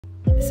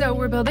So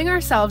we're building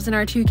ourselves and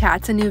our 2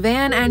 cats a new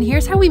van, and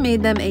here's how we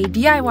made them a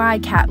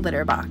DIY cat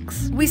litter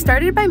box. We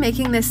started by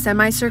making this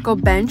semicircle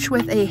bench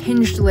with a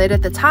hinged lid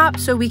at the top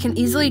so we can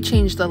easily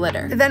change the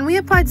litter. Then we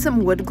applied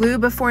some wood glue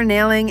before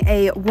nailing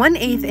a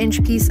 1/8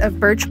 inch piece of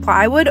birch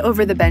plywood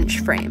over the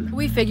bench frame.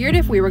 We figured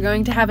if we were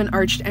going to have an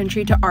arched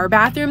entry to our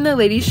bathroom, the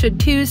ladies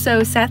should too,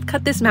 so Seth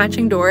cut this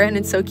matching door and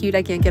it's so cute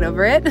I can't get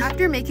over it.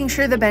 After making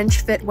sure the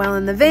bench fit well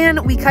in the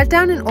van, we cut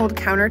down an old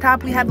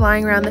countertop we had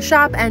lying around the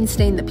shop and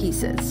stained the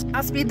pieces.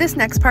 I'll speed this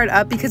next part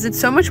up because it's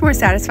so much more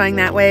satisfying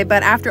that way,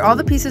 but after all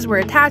the pieces were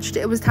attached,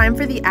 it was time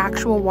for the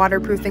actual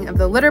waterproofing of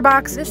the litter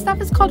box. This stuff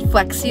is called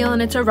Flex Seal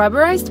and it's a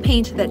rubberized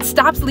paint that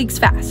stops leaks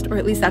fast, or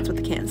at least that's what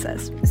the can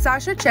says.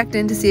 Sasha checked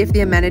in to see if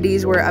the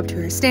amenities were up to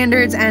her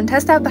standards and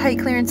test out the height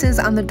clearances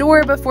on the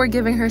door before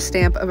giving her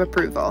stamp of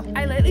approval.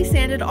 I lightly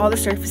sanded all the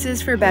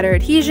surfaces for better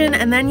adhesion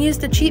and then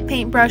used a cheap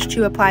paintbrush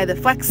to apply the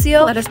Flex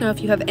Seal. Let us know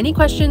if you have any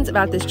questions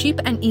about this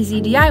cheap and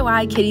easy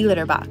DIY kitty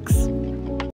litter box.